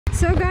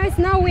So guys,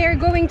 now we are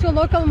going to a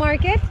local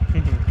market.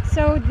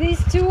 So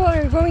these two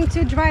are going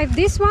to drive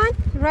this one,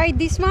 ride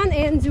this one,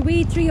 and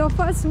we three of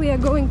us, we are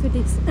going to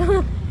this.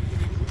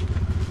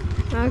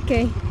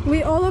 Okay,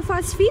 we all of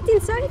us fit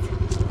inside?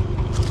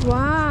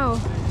 Wow.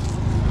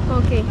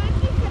 Okay.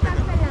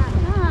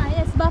 Ah,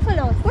 yes,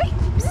 buffalo. Wait,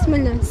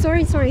 bismillah.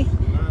 Sorry.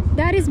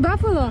 That is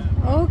buffalo.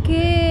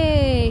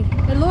 Okay.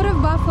 A lot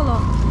of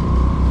buffalo.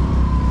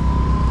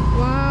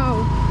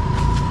 Wow.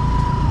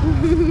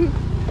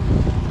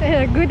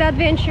 A good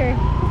adventure.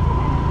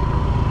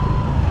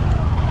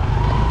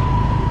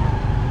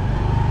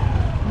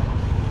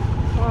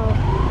 Wow.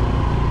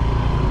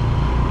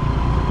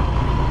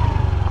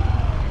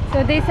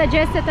 So they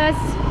suggested us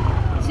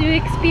to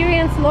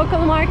experience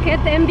local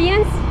market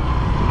ambience,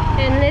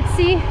 and let's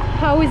see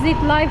how is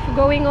it life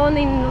going on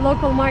in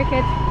local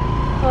market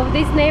of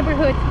this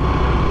neighborhood.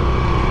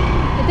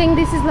 I think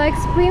this is like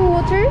spring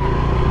water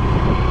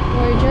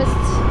or just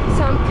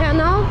some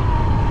canal.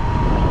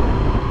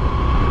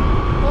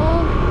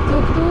 Oh,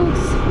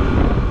 tuk-tuks.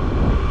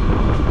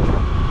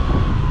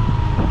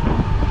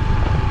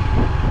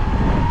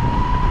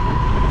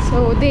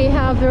 So they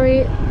have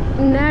very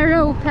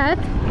narrow path.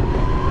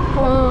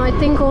 I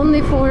think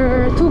only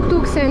for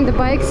tuk-tuks and the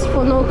bikes,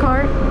 for no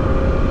car,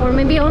 or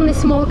maybe only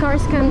small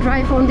cars can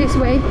drive on this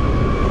way.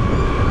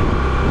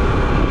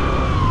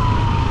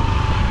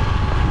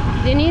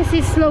 Denis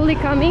is slowly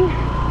coming.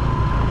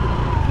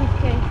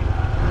 Okay.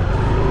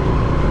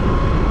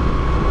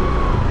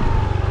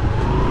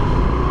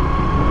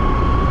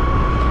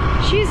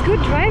 She's a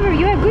good driver.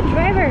 You're a good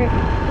driver.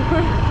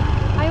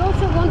 I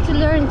also want to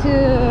learn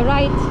to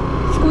ride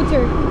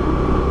scooter.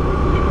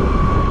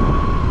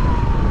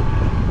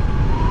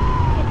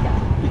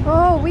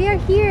 Oh, we are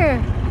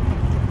here.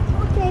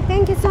 Okay,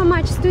 thank you so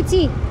much,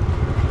 Stuti.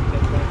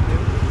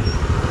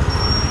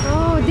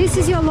 Oh, this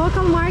is your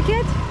local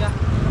market? Yeah.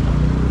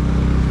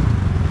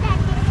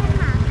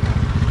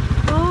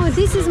 Oh,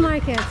 this is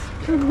market.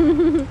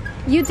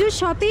 You do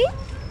shopping?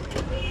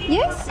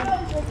 Yes?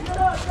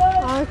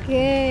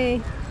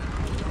 Okay.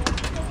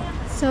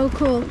 So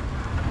cool.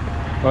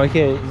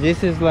 Okay,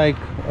 this is like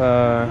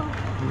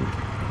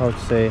how to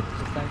say,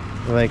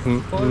 like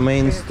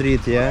main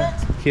street, yeah?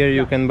 Here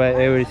you can buy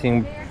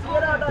everything,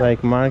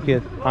 like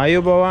market. Are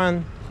you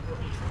Bawan?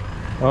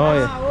 Oh,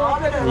 yeah.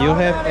 You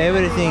have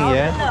everything,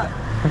 yeah?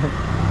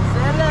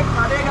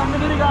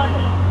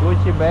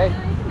 Gucci bag?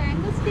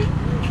 Mango stick?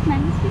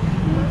 Mango stick?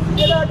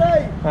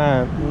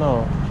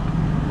 No.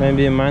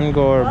 Maybe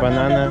mango or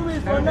banana.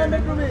 Mango,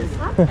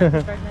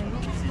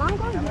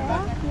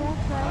 yeah.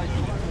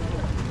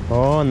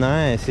 Oh,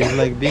 nice. It's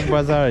like big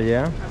bazaar,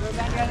 yeah?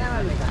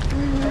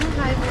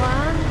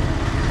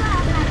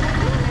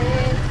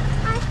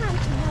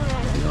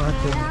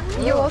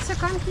 You also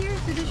come here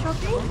to do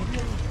shopping?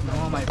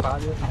 No, my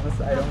father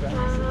house, I don't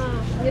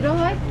know. You don't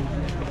like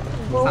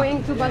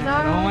going to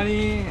bazaar?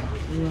 Normally,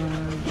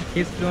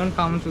 kids don't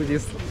come to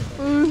this.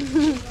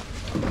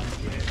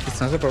 It's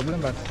not a problem,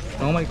 but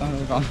normally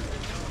come.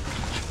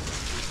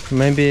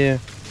 Maybe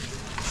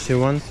she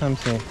wants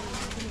something.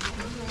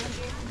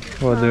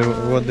 What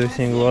do you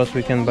think? What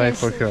we can buy Yes,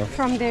 for her?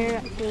 from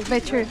there,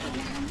 better.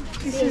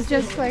 This is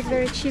just like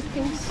very cheap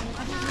things.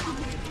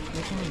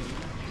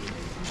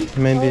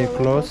 Maybe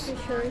clothes?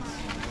 Shirts.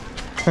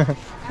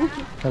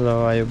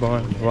 Hello, are you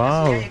born?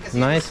 Wow,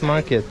 nice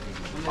market.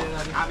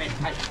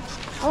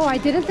 Oh, I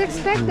didn't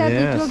expect that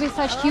it will be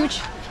such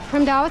huge.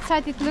 From the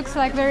outside, it looks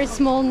like very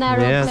small,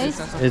 narrow place.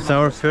 Yes, it's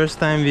our first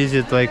time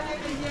visit like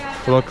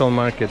local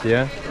market,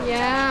 yeah?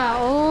 Yeah.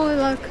 Oh,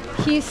 look,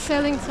 he's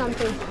selling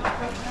something.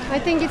 I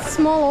think it's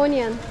small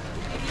onion.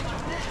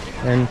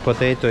 And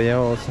potato, yeah,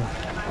 also.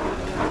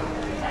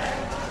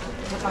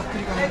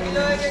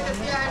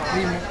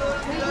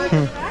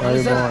 Are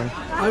you born?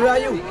 How are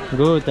you?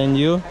 Good, and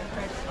you?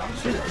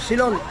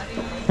 Ceylon.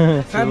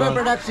 Fiber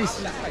products.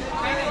 Spicy,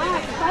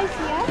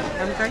 yeah?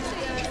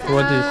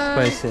 What is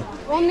spicy?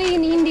 Only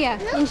in India.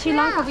 In Sri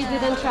Lanka, we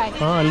didn't try.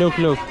 Ah, look.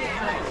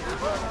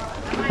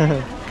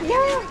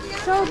 Yeah,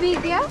 so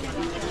big, yeah?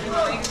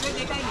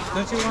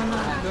 Don't you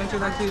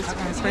like to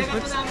spice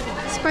foods?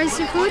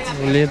 Spicy food?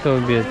 A little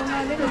bit.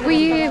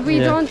 We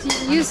don't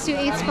used to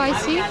eat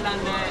spicy.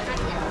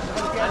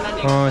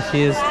 Oh,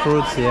 here's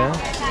fruits, yeah?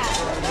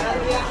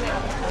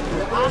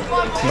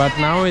 But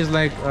now is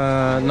like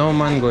no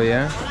mango,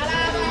 yeah?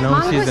 No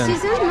Mango season.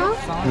 no?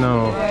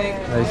 No,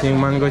 I think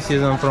mango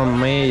season from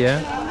May,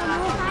 yeah?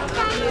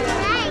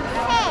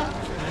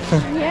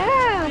 Yeah.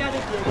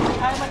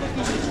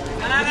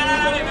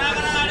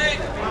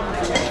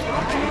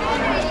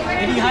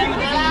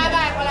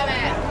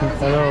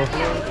 Hello.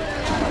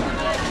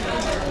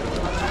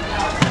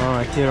 Oh,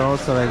 here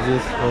also like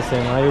this. We're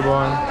saying, are you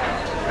born?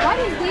 What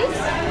is this?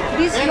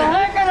 This long?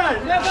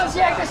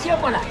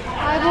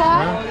 Huh?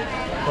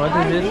 What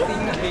is this?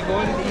 We go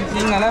in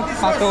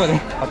patole.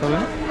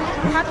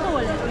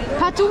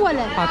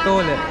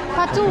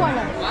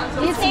 Patuole.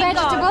 It's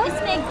vegetable?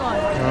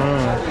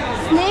 Oh.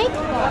 Snake?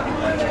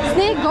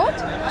 Snake goat?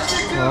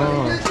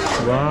 Oh,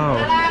 wow.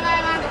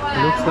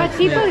 Looks But like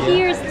people snake, yeah?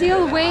 here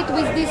still wait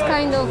with this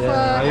kind of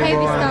Yeah, heavy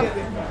everyone- stuff.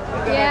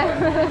 Yeah.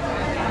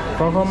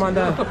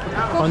 Kokomada.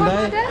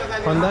 Hyundai?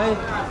 Hyundai?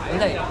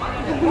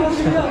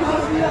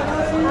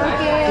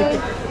 Okay.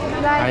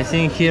 I Like,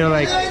 think here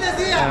like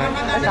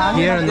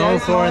here no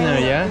foreigner,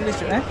 yeah?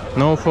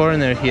 No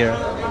foreigner here.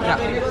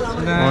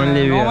 Yeah.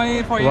 Only we.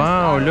 Normally for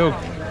Wow, look.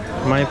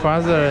 My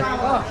father,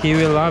 he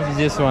will love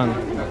this one.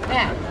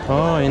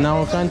 Oh, in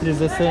our country it's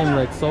the same,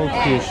 like salt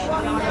fish.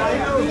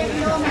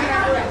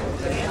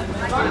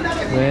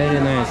 Very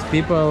nice.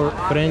 People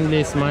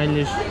friendly,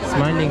 smiling.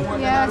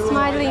 yeah,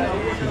 smiling.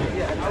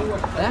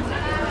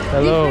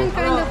 Hello. Different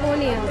kind of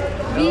onion.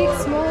 Big,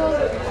 small,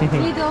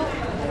 middle,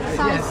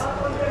 size.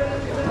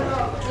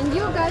 And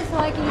you guys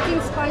like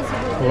eating spicy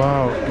food.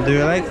 Wow. Do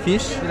you like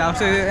fish?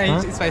 Also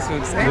Huh? spice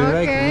foods. Do you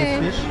like Okay.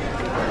 this fish?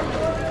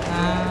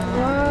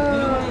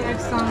 Wow. Add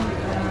some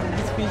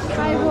this fish to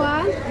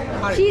Taiwan.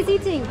 She's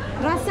eating.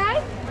 Rasai?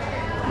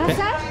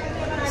 Rasai?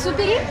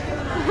 Supiri?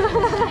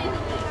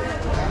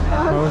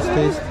 How's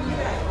taste?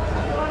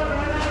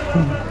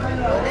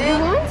 You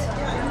want?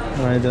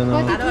 I don't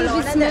know. But it will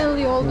be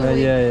smelly all the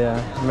way. Yeah.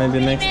 Maybe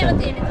next time.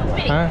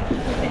 Huh?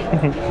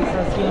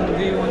 asking,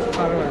 do you want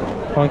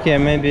for Okay,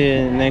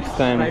 maybe next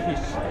time. dry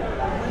fish?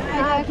 I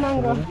like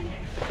mango.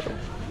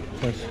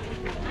 Yes.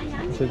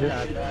 So this?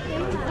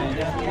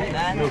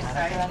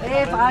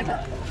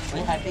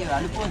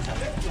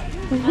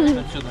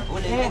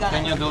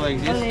 Can you do like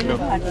this?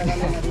 Look.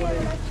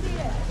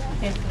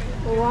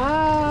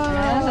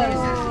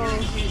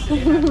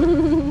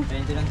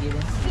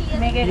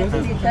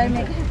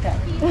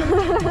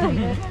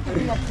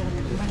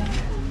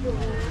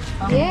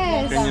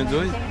 Yes, Can you do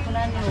it?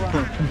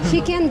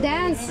 she can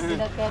dance.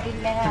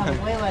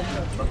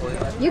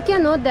 You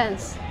cannot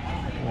dance.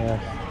 Yeah.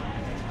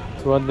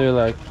 So what do you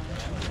like?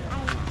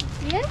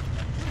 Yeah?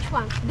 Which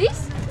one?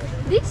 This?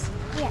 This?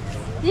 Yes.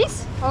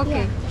 This?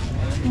 Okay.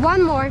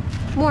 One more.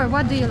 More.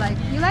 What do you like?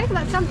 You like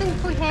something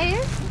for hair?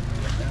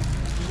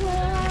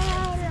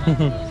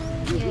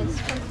 Yes.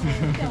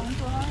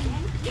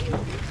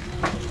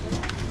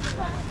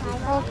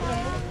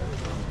 Okay.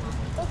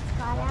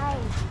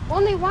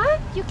 Only one?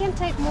 You can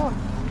take more.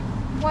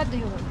 What do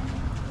you want?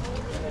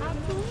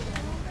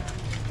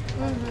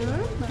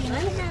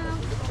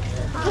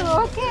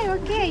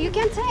 Okay. You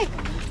can take.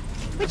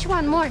 Which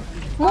one? More?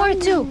 More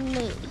too.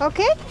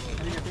 Okay?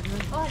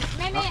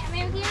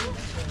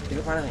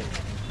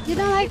 You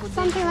don't like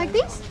something like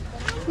this?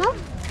 No?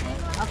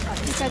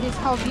 Look at this,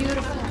 how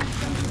beautiful.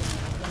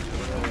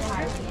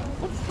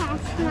 It's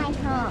past my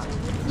home.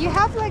 You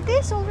have like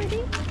this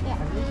already? Yeah.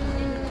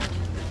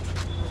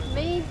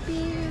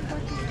 Maybe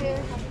what is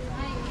there?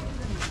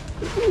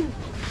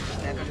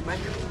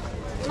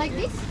 Like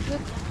this?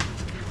 Good.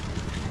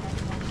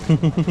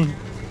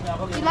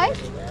 You like?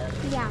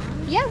 Yeah.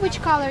 Yeah,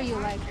 which color you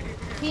like?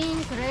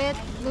 Pink, red,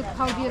 look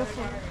how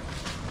beautiful.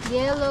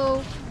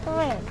 Yellow,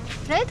 Red.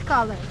 red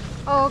color.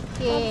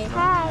 Okay.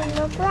 Hi,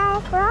 look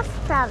like rose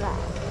flower.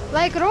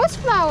 Like rose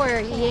flower.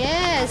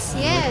 Yes.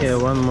 Okay,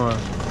 one more.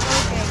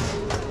 Okay.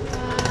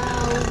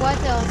 What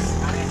else?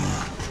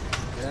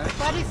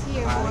 What is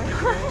here more?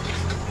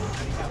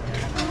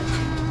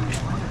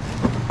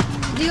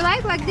 Do you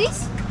like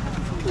this?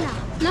 No.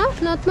 No,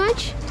 not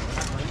much.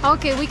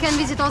 Okay, we can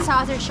visit also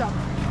other shop.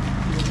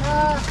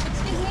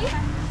 Excuse me.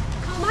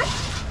 How much?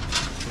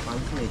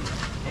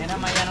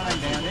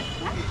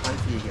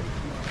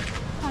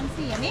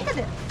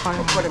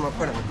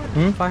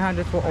 Hmm?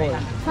 500 for all.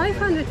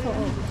 500 for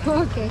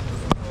all. Okay.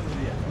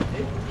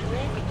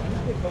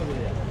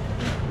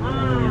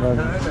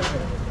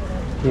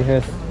 He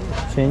has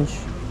change.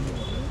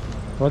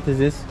 What is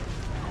this?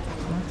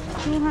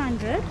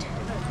 200.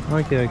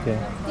 Okay.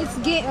 It's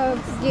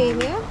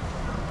game, yeah?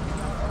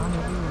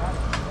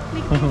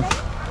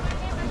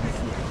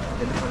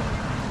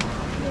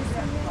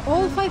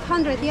 All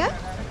 500, yeah?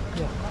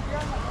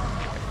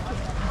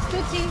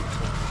 Stuti,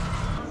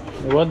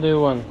 What do you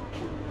want?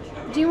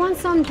 do you want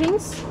some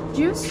drinks?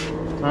 Juice?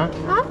 Huh?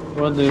 Huh?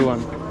 What do you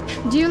want?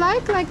 Do you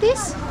like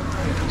this?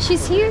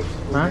 She's here.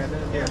 Huh?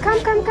 Come.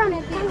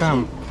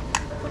 Come.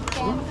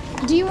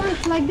 Do you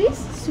want like this?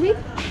 Sweet?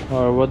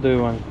 Or what do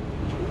you want?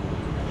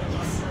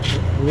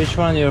 Which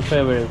one your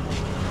favorite?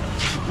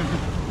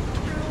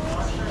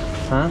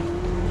 Huh?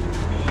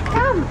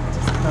 Come.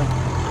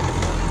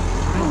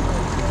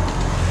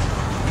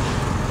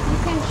 You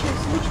can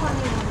choose which one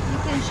you want. You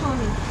can show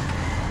me.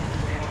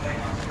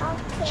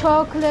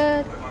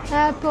 Chocolate,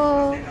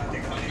 apple,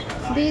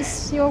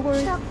 this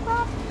yogurt.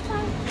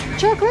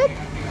 Chocolate?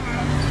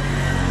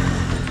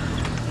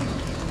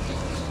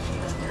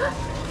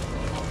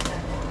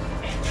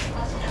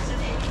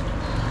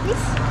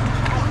 This?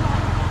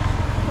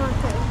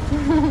 Okay.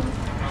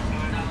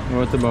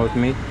 What about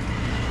me?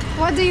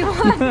 What do you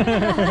want?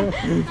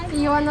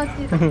 You want not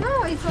this?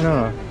 No, it's okay.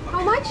 No.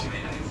 How much?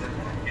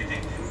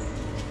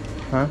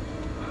 Huh?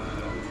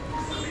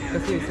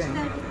 That's what you're saying.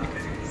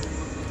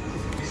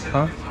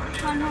 Huh?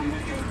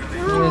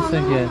 No, Yes,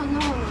 okay.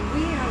 no.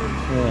 We are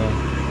Yeah.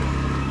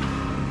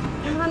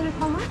 100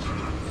 how much?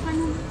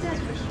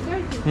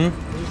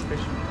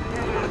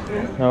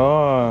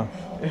 Oh,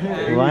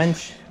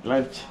 lunch.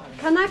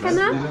 Kana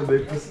kana?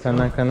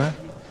 Kana kana.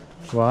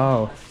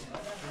 Wow.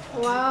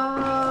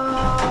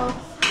 Wow.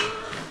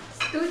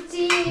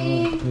 Stuti.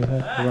 You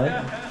have what?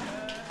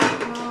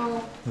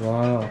 Wow.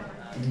 Wow.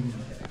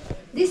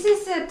 This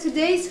is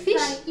today's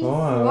fish.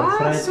 Oh, Wow,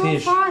 fried so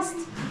fish. fast.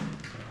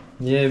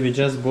 Yeah, we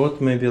just bought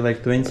maybe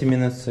like 20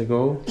 minutes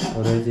ago.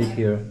 Already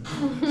here.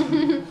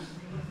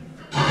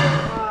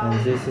 And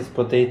this is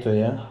potato,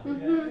 yeah?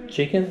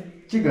 Chicken?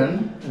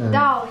 Chicken,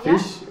 Dal, yeah?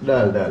 fish,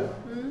 dal.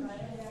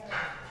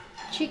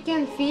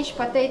 Chicken, fish,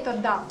 potato,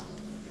 dal.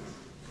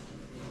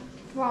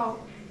 Wow.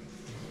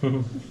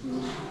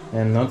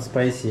 And not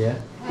spicy, yeah?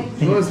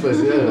 No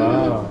spicy, yeah.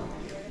 Wow.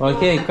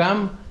 Okay,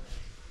 come.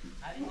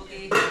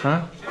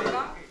 Huh?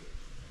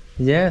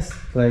 Yes,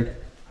 like.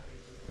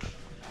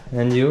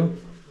 And you?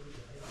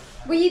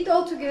 We eat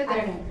all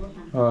together.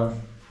 Or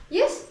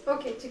Yes?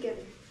 Okay,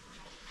 together.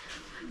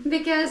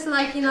 Because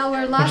like in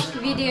our last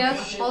video,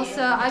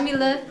 also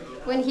Amila,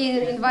 when he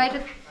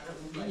invited,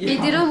 he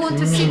didn't want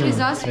to sit with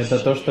us. это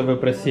то, что вы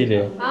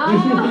просили.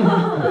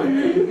 Ah,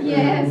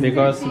 yes.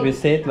 Because we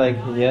said like,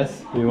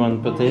 yes, we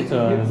want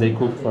potato and they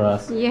cook for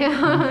us.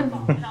 Yeah.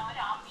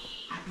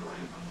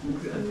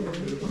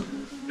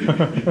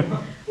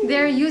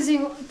 They're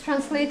using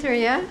translator,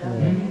 yeah?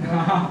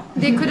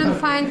 They couldn't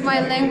find my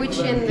language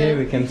in Okay,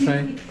 we can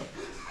try.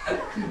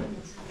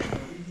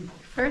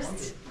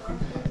 first.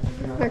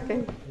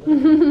 Okay.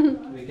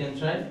 We can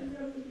try?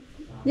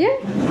 Yeah.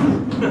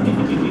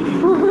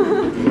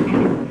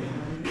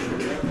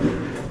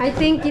 I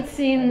think it's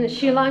in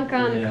Sri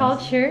Lankan Yes.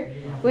 culture.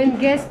 When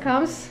guest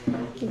comes,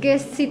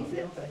 guests sit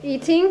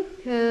eating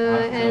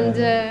and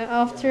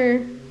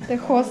after the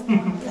host.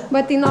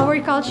 But in our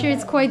culture,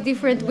 it's quite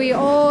different. We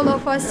all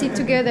of us sit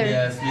together.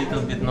 Yes,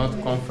 little bit not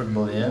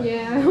comfortable, yeah?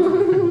 Yeah.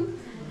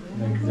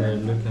 Like they're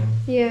looking.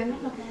 Yeah.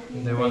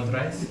 They want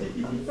rice?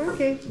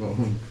 Okay.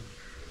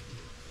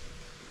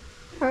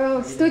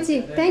 Oh,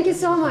 Stuti, thank you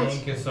so much.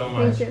 Thank you so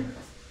much. Thank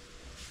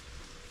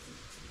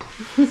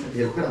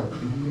you. Help.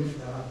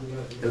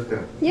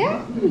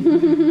 Yeah?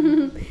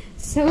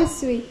 So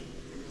sweet.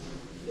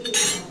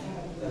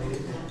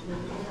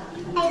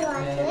 I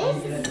want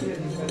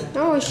this.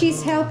 Oh,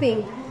 she's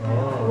helping.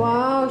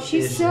 Wow,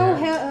 she's so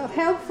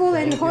helpful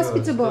and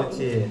hospitable.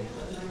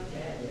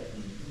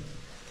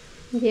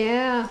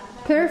 Yeah,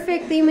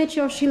 perfect image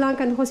of Sri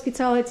Lankan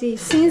hospitality.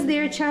 Since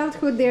their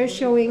childhood, they're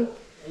showing.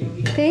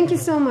 Thank you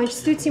so much,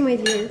 Stuti, my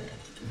dear.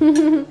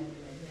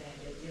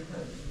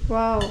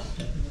 Wow.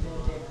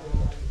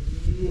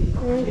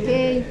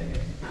 Okay.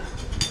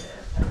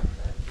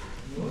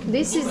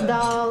 This is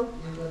dal.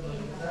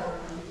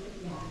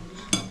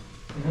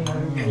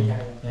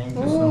 Thank you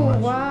so Oh, much.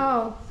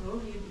 wow.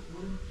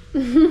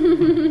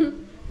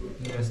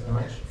 Yes,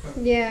 much.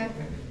 Yeah.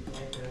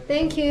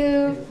 Thank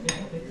you.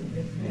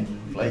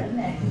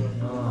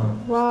 Oh,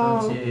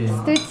 Wow. Stuti.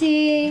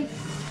 Stuti.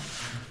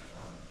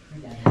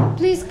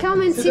 Please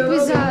come and sit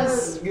with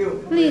us.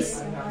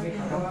 Please.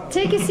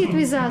 Take a seat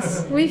with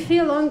us. We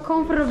feel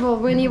uncomfortable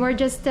when you are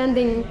just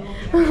standing.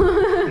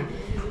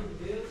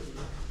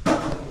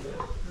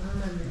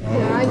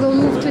 Yeah, I will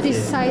move to this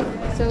side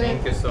so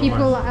Thank you so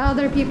people, much.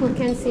 other people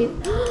can sit.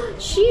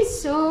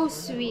 She's so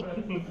sweet.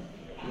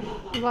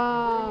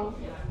 Wow.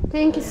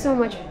 Thank you so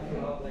much.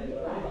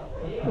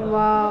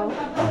 Wow.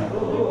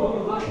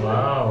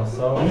 Wow,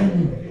 so.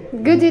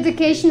 Good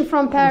education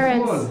from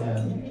parents.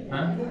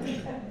 Huh?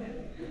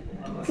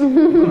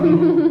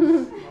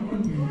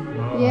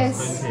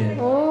 Yes. Stuti.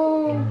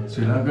 Oh.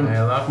 Sri Lankan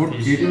I love food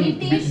fish. eaten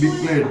big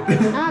plate.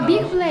 Ah,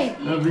 big plate.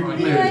 A big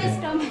plate.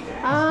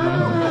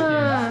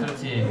 Ah.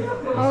 Stuti.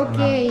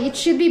 Okay. It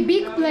should be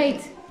big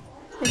plate.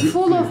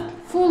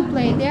 Full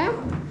plate, yeah?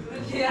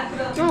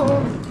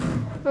 Oh.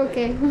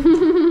 Okay.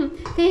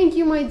 Thank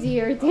you, my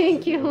dear.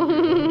 Thank you.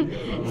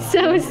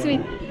 So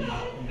sweet.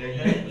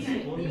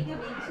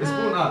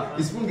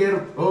 Spoon get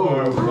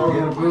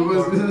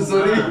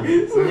sorry.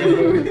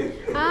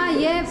 Ah,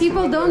 yeah.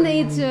 People don't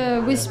eat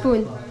with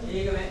spoon.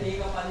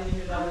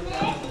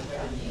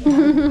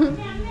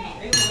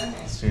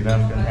 Sri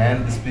Lankan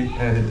hand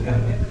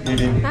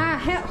eating. Ah,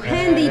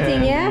 hand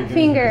eating, yeah?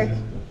 Finger.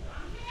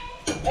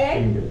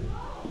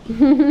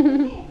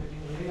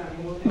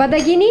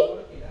 Badagini?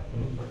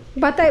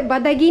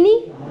 Badagini?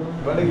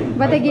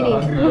 Badagini.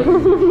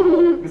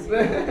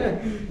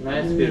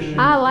 Nice fish.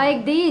 Ah,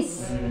 like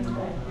this.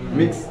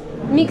 Mix.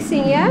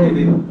 Mixing, yeah?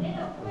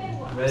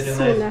 Very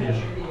Sula. nice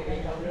fish.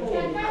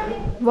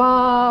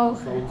 Wow.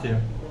 Stuti.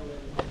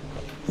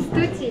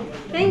 Stuti.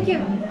 Thank you.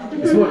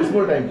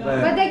 Small time.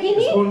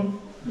 Badagini? Spoon.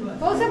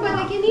 Also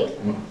badagini?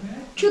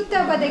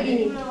 Chutta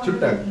badagini.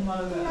 Chuttak.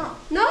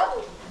 No?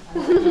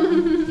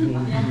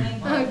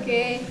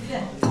 Okay.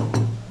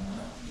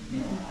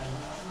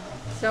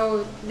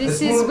 So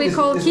this is we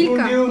call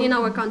kilka in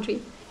our country.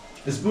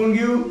 Spoon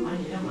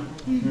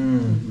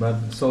give.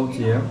 But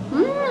salty, yeah?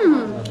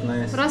 But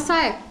nice.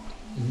 Rasaek.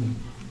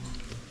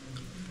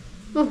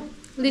 Oh,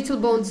 little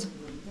bones.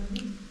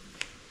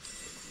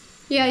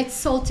 Yeah, it's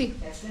salty.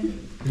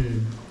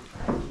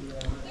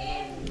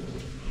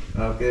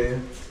 Okay.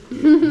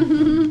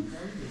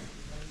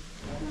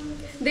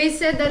 They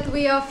said that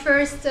we are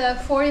first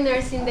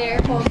foreigners in their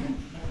home,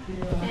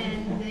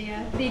 and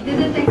yeah, they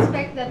didn't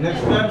expect that.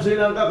 Next time Sri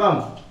Lanka come.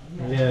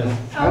 Yes.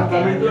 I'm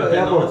coming to And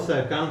airport.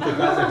 also come to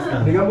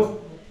Kazakhstan.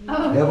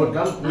 Oh, Airport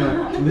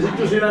come. Visit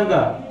to Sri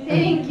Lanka.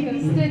 thank you,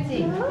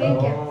 Stuti.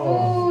 Thank you.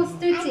 Oh,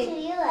 Stuti.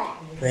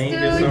 Thank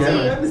you so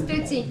much.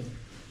 Stuti.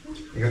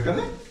 Ikat kan?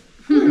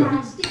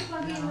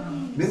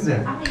 Bisa.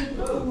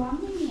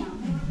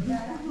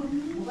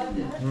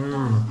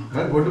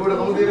 Kan bodoh-bodoh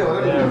kamu dia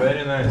orang. Yeah,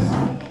 very nice.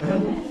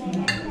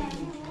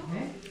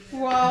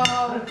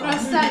 Wow,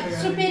 Rasta,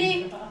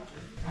 superi.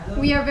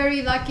 We are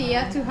very lucky,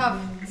 yeah, to have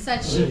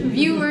such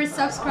viewers,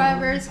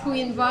 subscribers who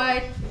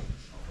invite,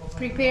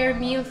 prepare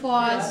meal for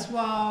us.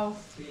 Wow,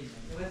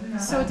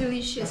 so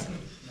delicious.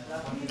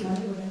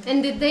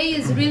 And the day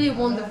is really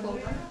wonderful.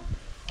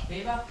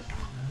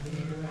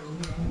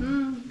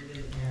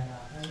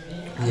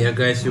 Yeah,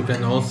 guys, you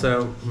can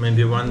also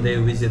maybe one day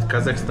visit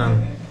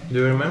Kazakhstan. Do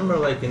you remember,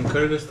 like in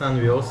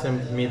Kyrgyzstan, we also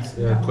meet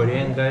a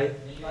Korean guy,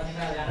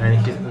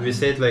 and we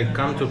said like,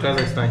 come to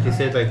Kazakhstan. He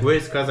said like, where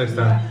is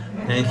Kazakhstan?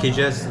 And he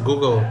just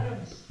Google,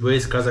 where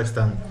is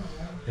Kazakhstan?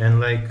 And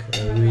like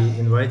we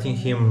inviting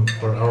him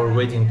for our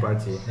wedding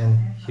party,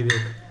 and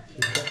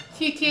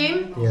He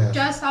came Yeah.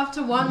 just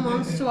after 1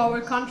 month to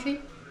our country,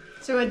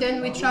 so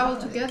then we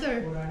traveled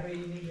together.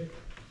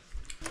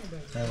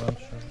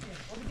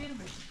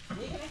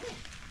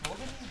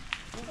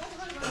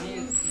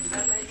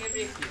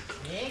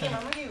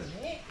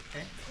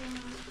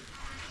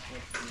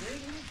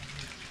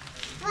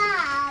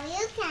 Wow,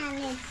 you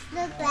can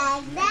look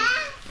like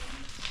that.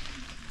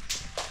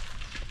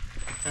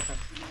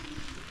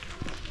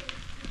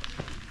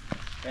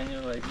 Can you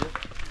like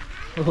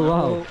this?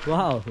 Wow,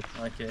 wow,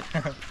 Okay.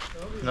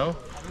 No?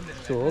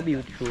 so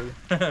beautiful.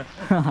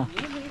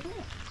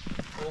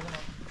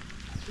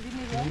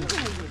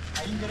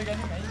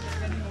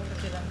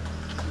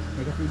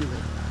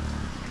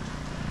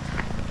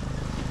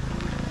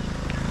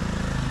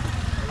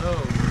 Hello.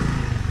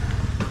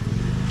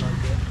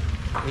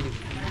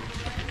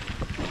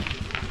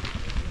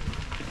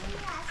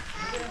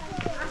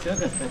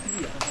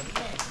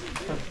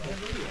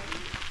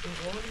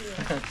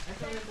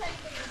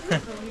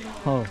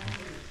 Oh,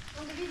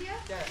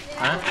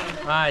 Huh?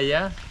 Ah,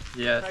 yeah?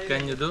 Yes.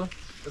 Can you do?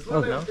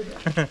 Oh, no?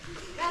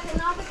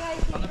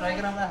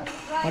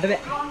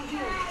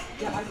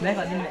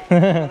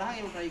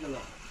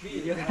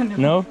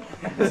 No?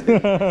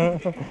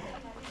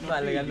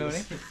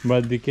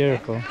 But be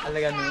careful.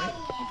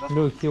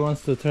 Look, he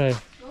wants to try.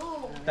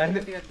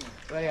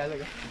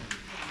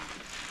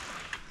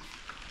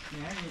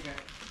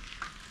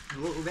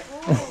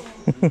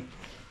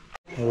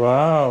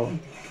 Wow.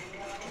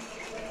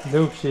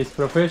 Look, she's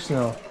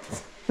professional.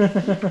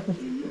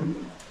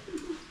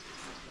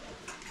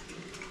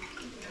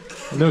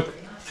 Look.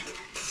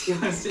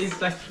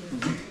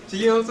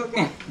 She also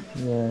can.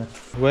 Yeah.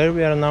 Where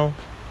we are now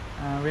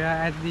We are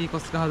at the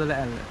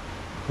Koskahadala.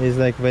 is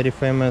like very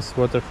famous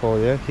waterfall,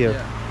 yeah? Here.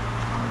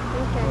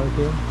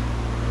 Okay.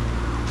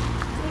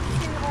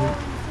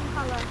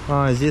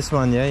 Ah, this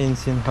one, yeah, in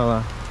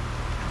Sinhala.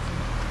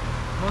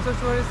 Most of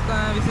tourists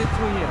visit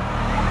through here.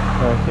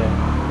 Okay.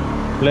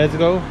 Let's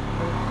go.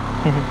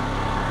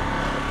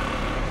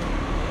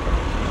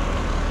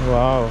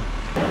 Wow.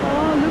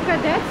 Oh, look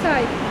at that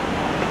side.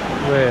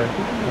 Where? That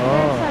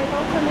Oh. side,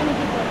 also many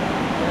people.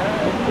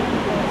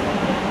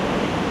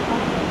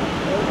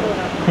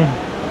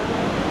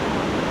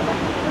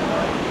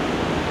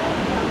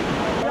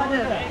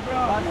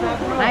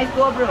 nice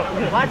go, bro.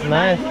 What's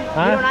Nice.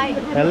 Huh?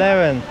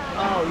 11.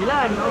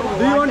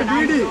 Do you want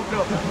BD?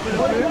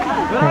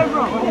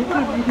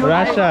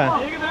 Russia.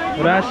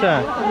 Russia.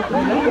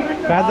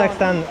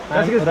 Kazakhstan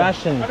and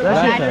Russian.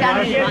 Russia.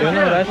 Do you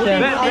know Russia?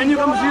 When you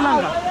come to Sri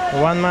Lanka?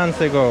 1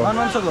 month ago. 1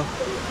 month ago.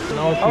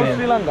 No How is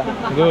Sri swim. Lanka?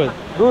 Good.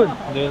 Good.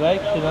 Do you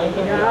like Sri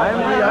Lanka?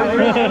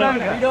 I'm Sri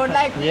Lanka. don't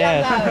like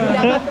Yes.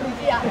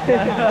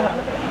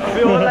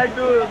 We would like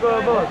to go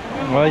abroad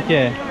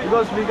Okay.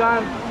 because we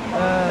can't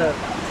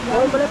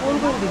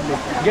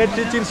get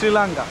rich in Sri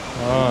Lanka.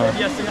 Oh.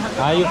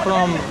 Are you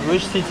from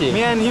which city?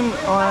 Me and him,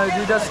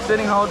 we just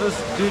studying how to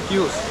street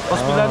use.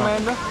 Hospital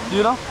Mahendra, do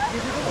you know?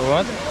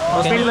 What?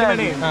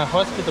 Hospitality.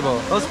 Hospitable.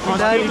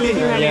 Hospitality.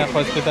 Yeah,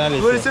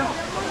 hospitality. Tourism.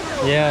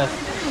 Yes.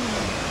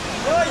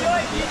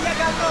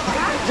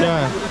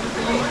 Sure.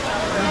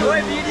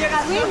 Swim?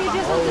 You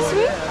just want to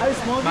swim?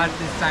 But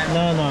this time,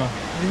 No, no.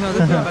 this is not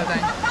the travel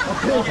time.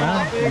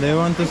 Huh? They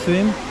want to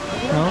swim?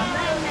 No?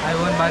 I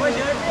won't, but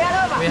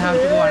we have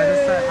to go another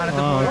side.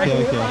 Oh, okay,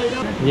 okay.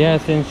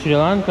 Yes, in Sri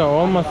Lanka,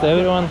 almost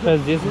everyone has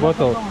this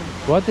bottle.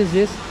 What is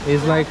this?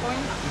 It's like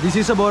This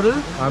is a bottle,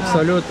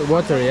 absolute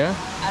water, yeah?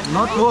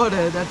 not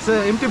water. That's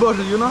an empty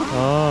bottle, you know.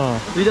 Oh,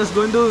 We just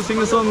going to sing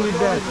a song with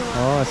that.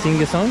 oh,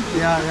 sing a song?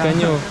 Yeah,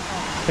 yeah.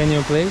 Can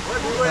you play?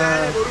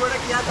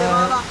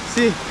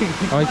 See,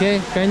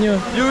 Okay, can you?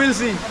 you will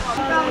see.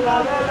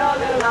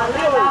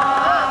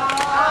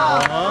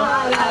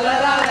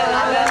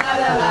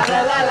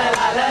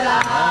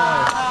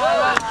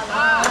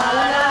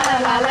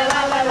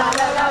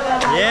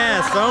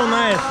 Yeah, so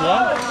nice,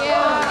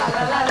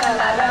 yeah?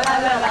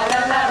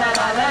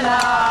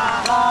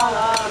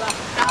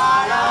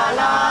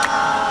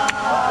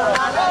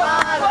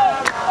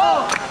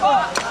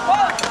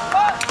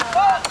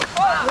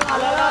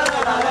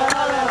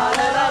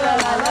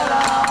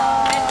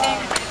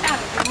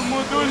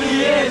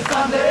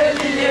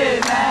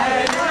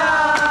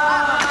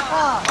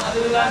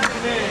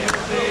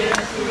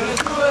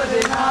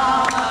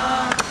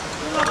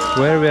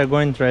 Where we are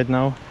going right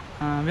now?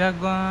 We are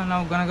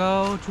now gonna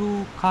go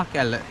to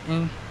Kakal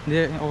in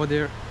there over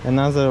there.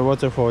 Another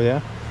waterfall,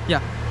 yeah?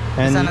 Yeah.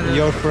 And It's another-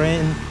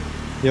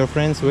 your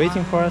friends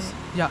waiting for us?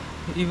 Yeah.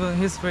 Even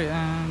his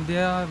they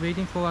are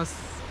waiting for us.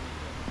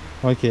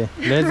 Okay,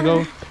 let's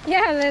go.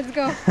 Yeah, let's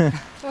go.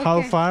 How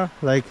Okay. far?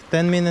 Like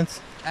 10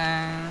 minutes?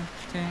 And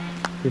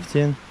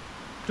 15?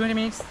 20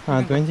 minutes.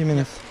 20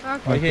 minutes.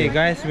 Okay. Okay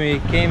guys, we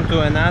came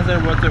to another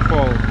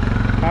waterfall.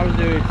 How's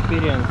your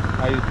experience?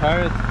 Are you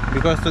tired?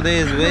 Because today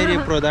is very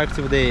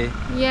productive day.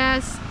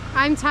 Yes,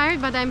 I'm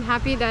tired, but I'm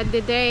happy that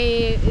the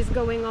day is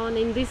going on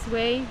in this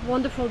way.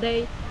 Wonderful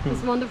day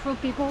with wonderful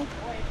people.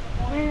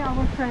 Where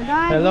our friend?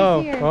 Ah, he's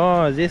Hello. here.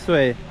 Oh, this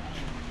way.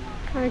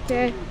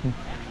 Okay.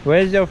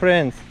 Where's your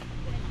friends?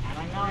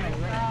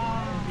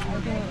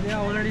 They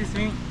are already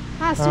swimming.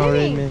 Ah, Oh,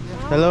 swimming. really?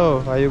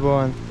 Hello, are you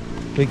going?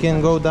 We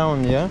can go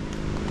down, yeah?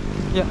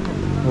 Yeah.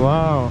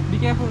 Wow. Be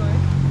careful, right?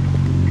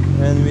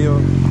 And we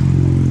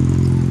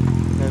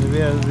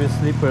are with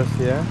slippers,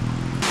 yeah?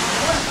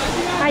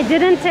 I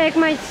didn't take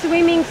my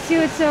swimming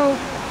suit, so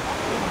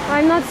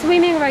I'm not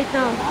swimming right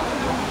now.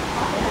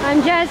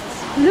 I'm just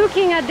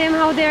looking at them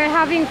how they're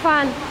having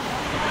fun.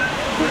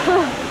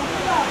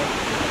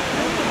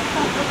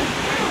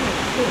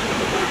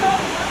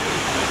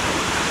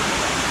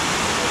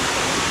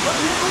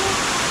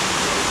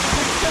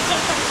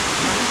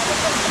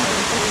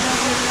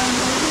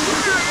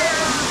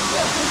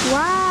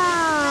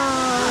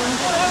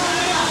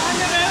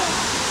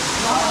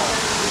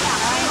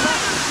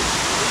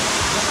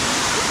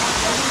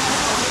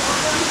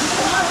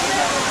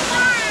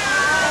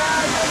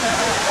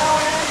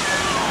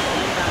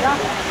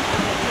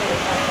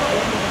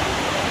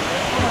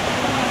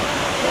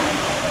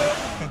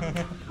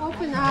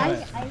 Open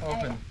eyes.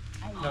 Open.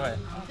 Давай.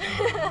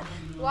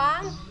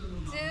 1,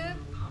 2,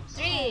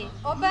 3.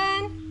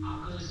 Open.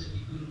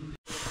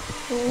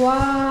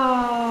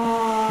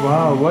 Wow.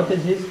 Wow, what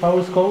is this? How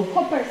is it called?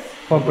 Hoppers.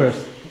 Poppers.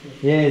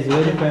 Yeah, it's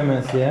very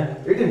famous, yeah?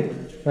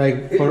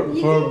 Like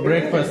for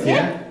breakfast,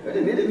 yeah?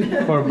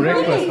 For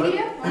breakfast.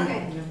 Okay.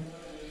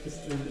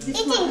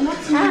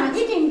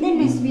 Eating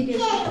Denis video.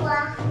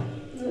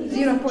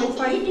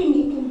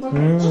 0.5.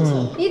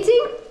 Mm.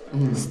 Eating?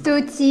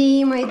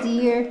 Stuti, my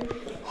dear.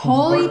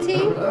 Whole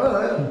eating?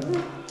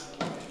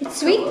 It's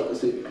sweet?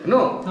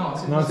 No. Not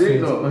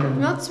sweet.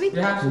 Not sweet?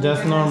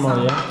 Just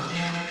normal, yeah?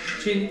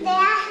 Chili.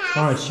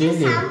 Oh,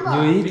 chili.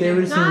 You eat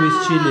everything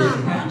with chili.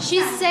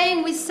 She's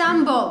saying with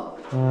sambal.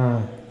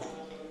 Ah.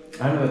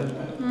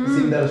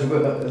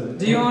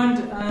 Do you want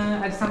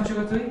add some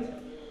sugar to it?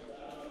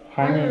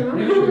 Honey.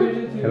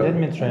 Let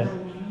me try.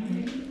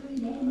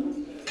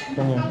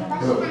 Come here.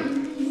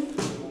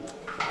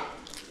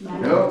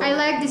 I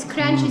like this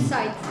crunchy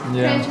side.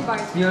 Yeah. Crunchy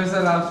part. We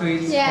also love to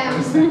eat. Yeah.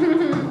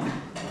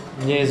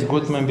 Yeah, it's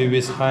good maybe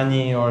with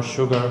honey or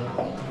sugar.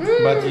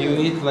 But you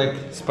eat like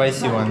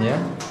spicy one, yeah?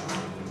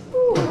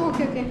 Ooh,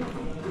 okay, okay.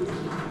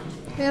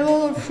 A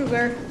lot of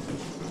sugar.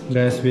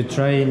 Guys, we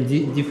try in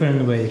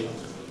different way.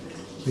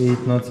 We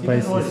eat not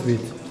spicy,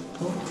 sweet.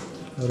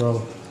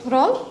 Raw.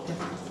 Roll?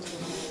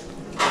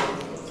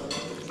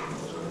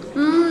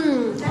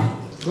 Mmm.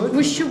 Good?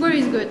 With sugar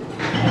is good.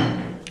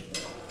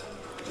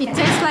 It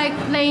tastes like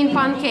plain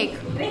pancake.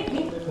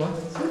 What?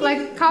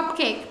 Like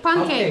cupcake.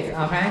 Pancake.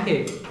 A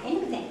pancake.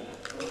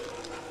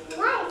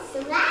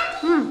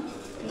 Mm.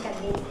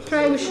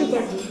 Try with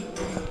sugar.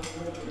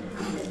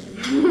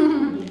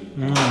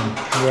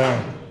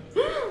 Yeah.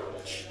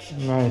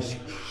 Nice.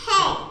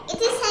 Hey,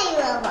 it is a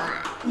robot.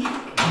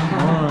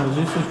 Oh,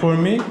 this is for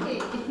me?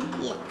 Yes.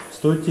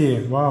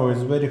 Stuti. Wow,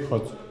 it's very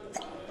hot.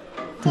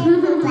 Can you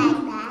look like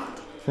that?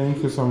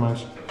 Thank you so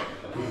much.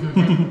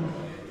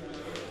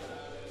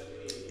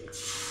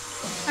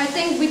 I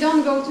think we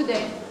don't go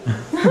today.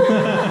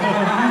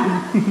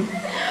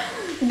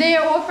 They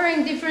are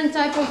offering different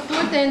type of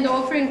food and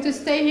offering to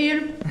stay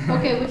here.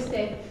 Okay, we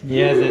stay.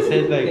 Yeah, they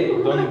said like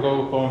don't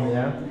go home,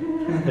 yeah?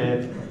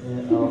 Stay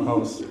in our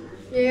house.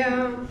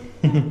 Yeah.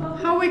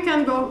 How we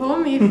can go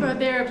home if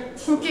they're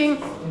cooking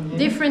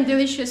different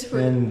delicious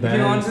food? And If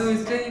you want balance.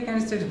 to stay, you can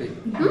stay today.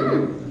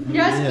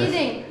 Just Yes.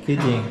 kidding.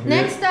 Kidding.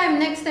 Next time,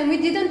 we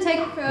didn't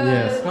take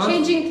Yes.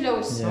 changing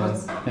clothes.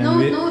 Yes. No, And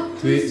no.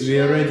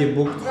 we already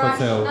booked Rush,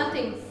 hotel.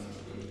 nothing.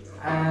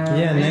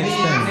 Yeah, next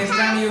time. Next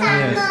time you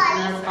Yes.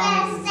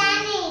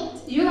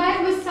 You like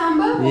with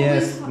sambal? or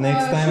Yes, with,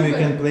 next time we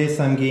sugar? can play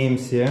some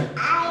games, yeah? I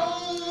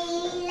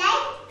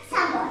like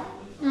sambal.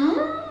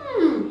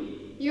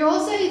 You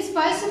also eat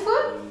spicy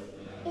food?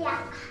 Yeah.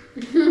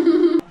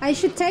 I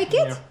should take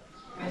it?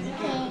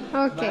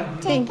 Okay,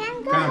 thank you.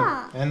 Can go.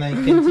 Come, and I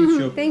can teach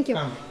you. Thank you.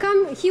 Come.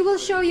 Come, he will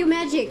show you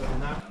magic.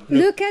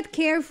 Look at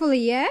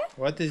carefully, yeah?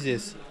 What is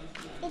this?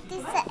 It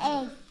is an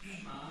egg.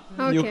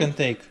 Okay. You can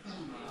take.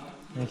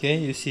 Okay,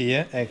 you see,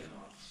 yeah, egg.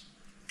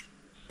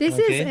 This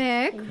Okay. is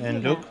egg.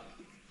 And look.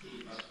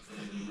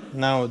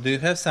 Now, do you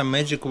have some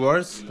magic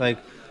words like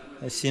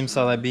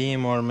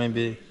simsalabim or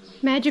maybe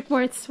Magic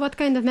words. What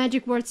kind of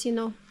magic words you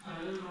know?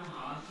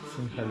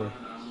 simhale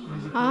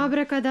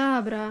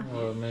Abracadabra.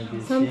 or maybe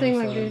Something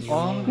like this.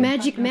 On.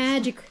 Magic,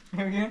 magic.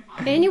 Again.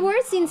 Any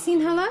words in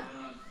Sinhala?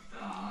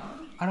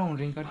 I don't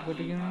ring cut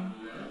again.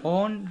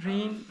 On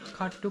ring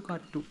cut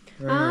to.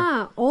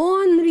 Ah,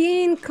 on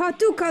rin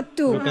katu You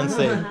katu. can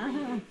say.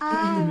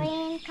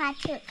 Orange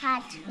katu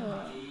katu.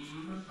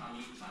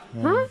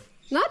 Huh?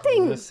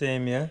 Nothing. The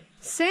same, yeah?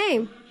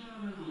 Same.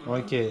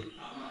 Okay.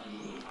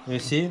 You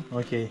see?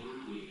 Okay.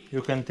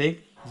 You can take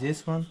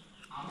this one.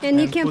 And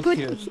you And can put put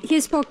here.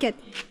 his pocket.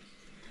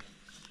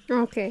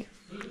 Okay.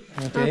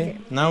 Okay. Okay.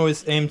 Now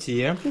it's empty,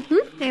 yeah?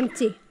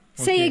 Empty.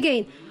 Say Okay.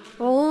 again.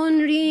 On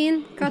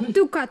rin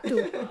katu katu.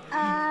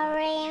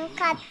 Orange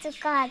katu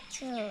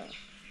katu.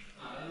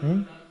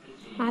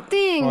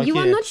 Nothing. You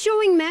are Okay. not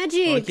showing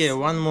magic. Okay,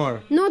 one more.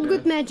 Not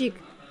good magic.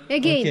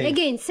 Again, Okay.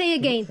 again. Say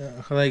again.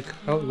 Like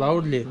how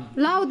loudly.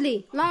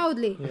 Loudly,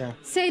 loudly. Yeah.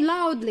 Say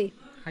loudly.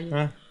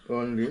 Huh?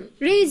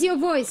 Raise your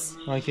voice.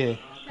 Okay.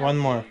 One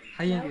more.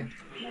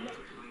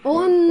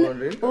 On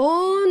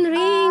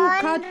ring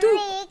katu.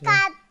 Orange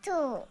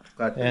katu.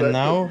 And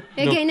now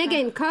Again,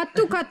 again.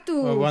 Katu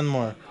katu. one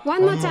more.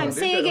 One more time.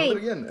 Say again.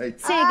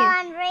 Say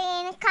again.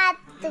 Orange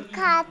katu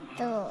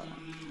katu.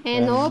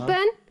 And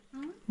open.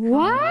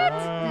 What?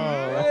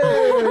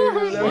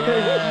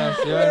 Yes,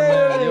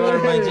 you're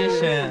a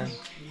magician.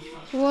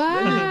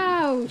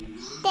 Wow.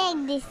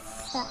 Take this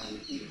one.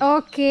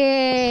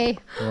 Okay.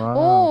 Wow.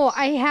 Oh,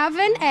 I have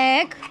an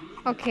egg.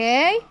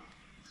 Okay.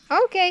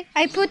 Okay.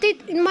 I put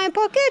it in my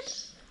pocket.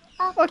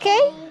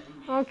 Okay.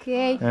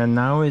 Okay. And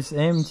now it's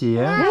empty,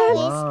 yeah?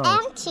 It's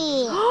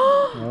empty.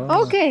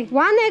 Okay.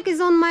 One egg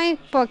is on my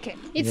pocket.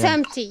 It's Yeah.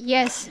 empty.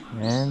 Yes.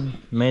 And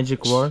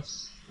magic word.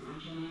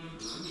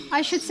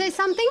 I should say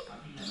something?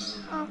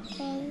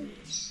 Okay.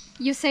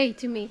 You say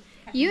to me.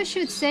 You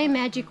should say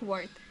magic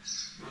word.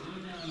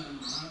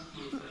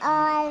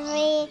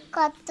 Orange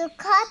katu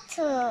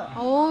katu.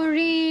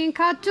 Ori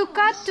katu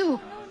katu.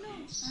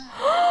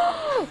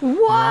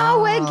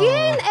 Wow,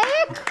 again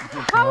egg?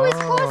 How is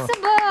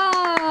possible?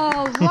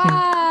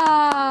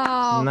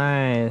 Wow.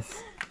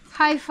 Nice.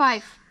 High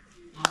five.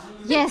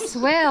 Yes,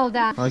 well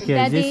done. Okay,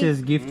 Daddy. this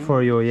is gift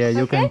for you. Yeah,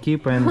 you can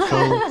keep and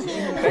show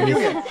this.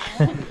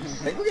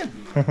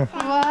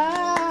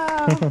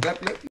 Wow.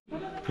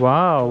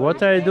 Wow,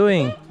 what are you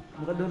doing?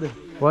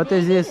 What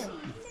is this?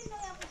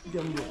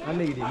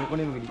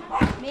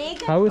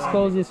 How is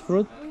called this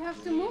fruit? We have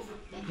to move?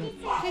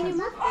 Can you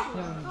move?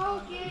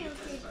 Okay,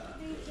 okay.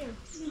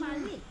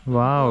 Thank you.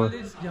 Wow,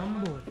 It's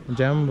jumbo.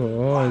 jumbo.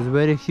 Oh, it's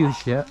very huge,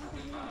 yeah.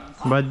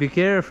 But be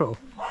careful.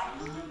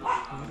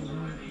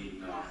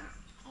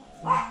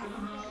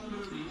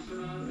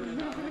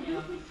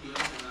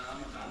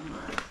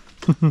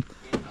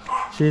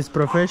 She's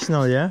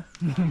professional, yeah?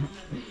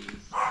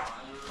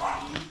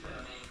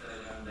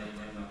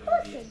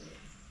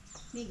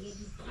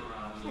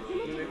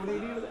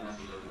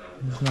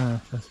 Не знаю,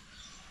 сейчас.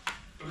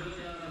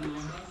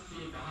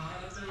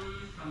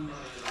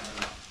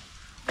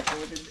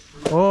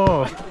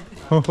 Oh,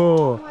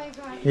 oh,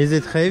 is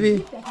it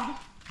heavy?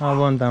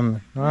 Вон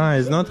там.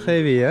 It's not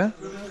heavy, yeah?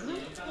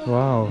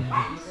 Wow.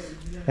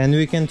 And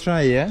we can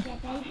try, yeah?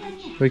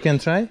 We can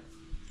try?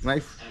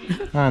 Knife.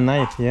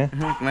 Knife, yeah?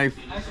 Knife.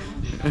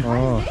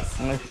 Oh,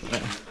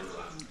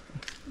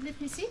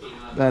 Let me see.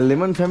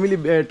 Lemon family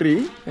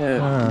tree.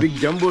 Ah. Big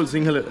jumbo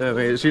single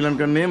Sri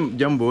Lankan name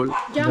jumbo.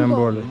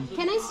 Jumbo. Jumbo.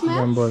 Can I smell?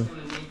 jumbo.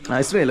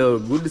 I smell. Oh,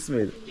 good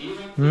smell.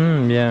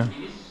 Yeah.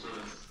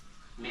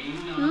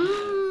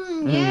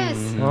 Yes.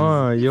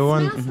 Oh, you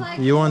want Smells like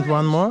you want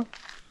one more?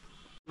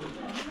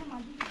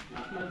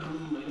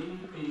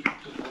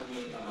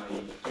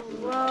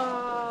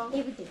 Wow.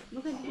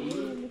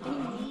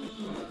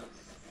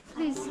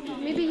 Please,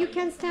 maybe you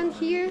can stand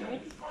here.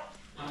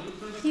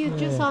 Here,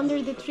 just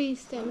under the tree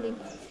standing.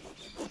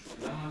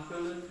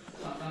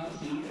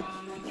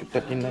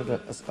 Tuck in like a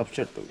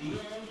upset.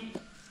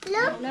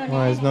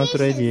 Oh, it's not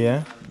ready,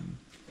 yeah?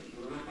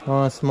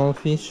 Oh, small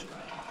fish.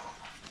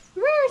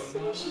 Where's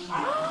fish?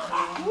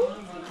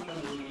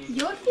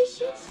 Your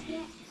fishes?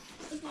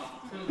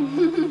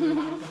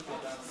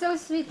 So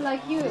sweet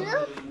like you.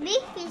 Look,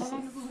 big fish.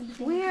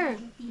 Where?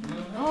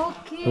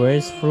 Okay.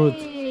 Where's fruit?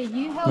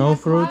 You have No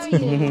fruit?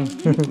 aquarium.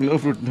 No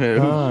fruit.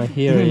 Ah,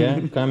 here, yeah,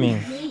 coming.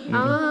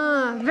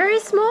 Ah, very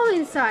small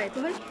inside.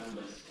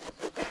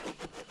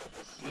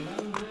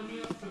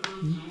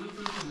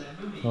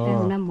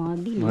 Oh,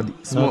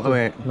 Small.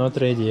 not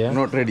ready, yeah?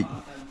 Not ready.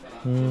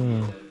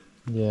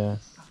 Yeah.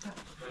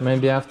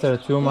 Maybe after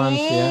 2 months,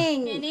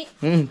 yeah?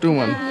 2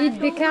 months. It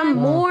become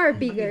more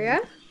bigger, yeah?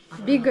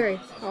 Bigger.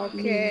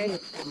 Okay.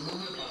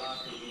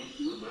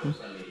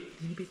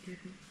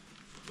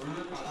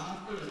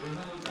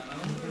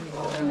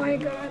 Oh my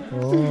god.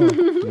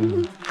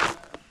 Oh.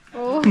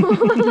 Oh.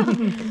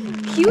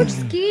 Huge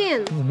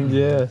skin.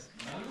 Yes.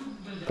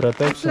 It's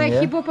Protection, like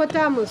yeah?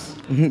 hippopotamus.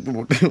 And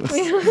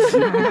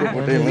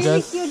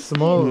just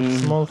small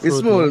fruit. It's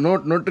small,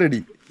 not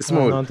ready.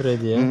 Small. Not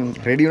ready, yeah?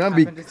 Ready na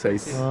big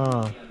size.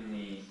 Ah.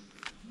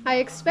 I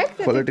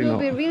expected Quality it will no.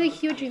 be really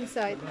huge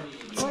inside.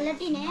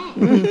 Quality ne?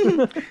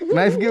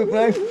 Knife, give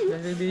knife.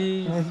 That will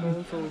be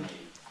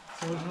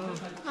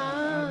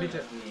Ah,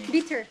 bitter.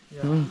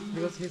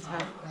 because his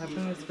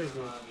happiness is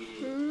special.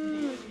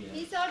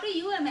 It's all to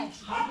you,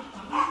 Max.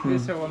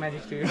 This is our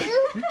magic to you.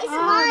 It's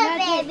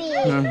my baby.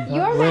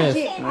 Your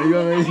magic. You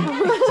are amazing.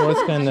 What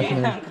kind of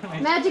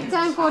milk? Magic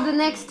time for the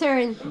next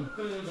turn.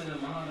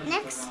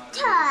 Next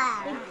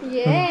turn.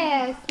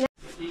 Yes.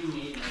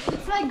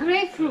 It's like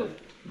grapefruit.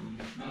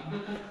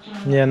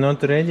 Yeah,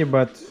 not ready,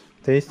 but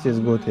taste is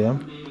good, yeah?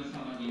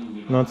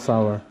 Not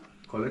sour.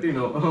 Quality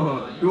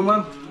no. 2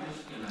 months.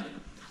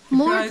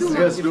 More too much.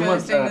 Yes, If 2 you are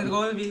months. staying at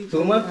goal, we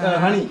 2 months.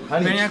 Honey.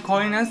 when you Honey. are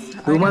calling us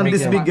 2 months.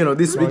 This big,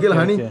 this big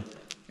honey. Okay.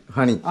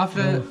 Honey.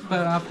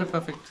 after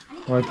perfect.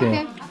 Okay.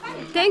 Okay.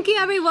 Thank you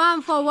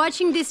everyone for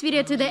watching this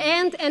video to the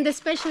end, and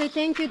especially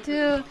thank you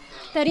to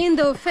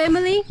Tarindo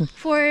family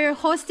for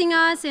hosting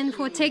us and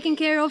for taking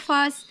care of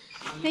us.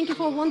 Thank you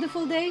for a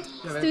wonderful day.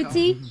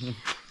 Stuti.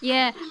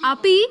 Yeah.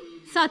 Api.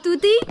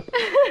 Satuti.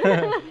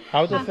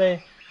 How to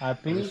say?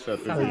 Happy?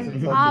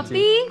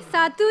 Api.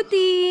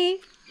 Satuti.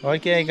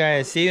 Okay,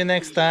 guys. See you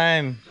next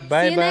time.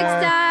 Bye See you bye. next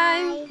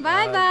time.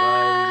 Bye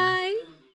bye.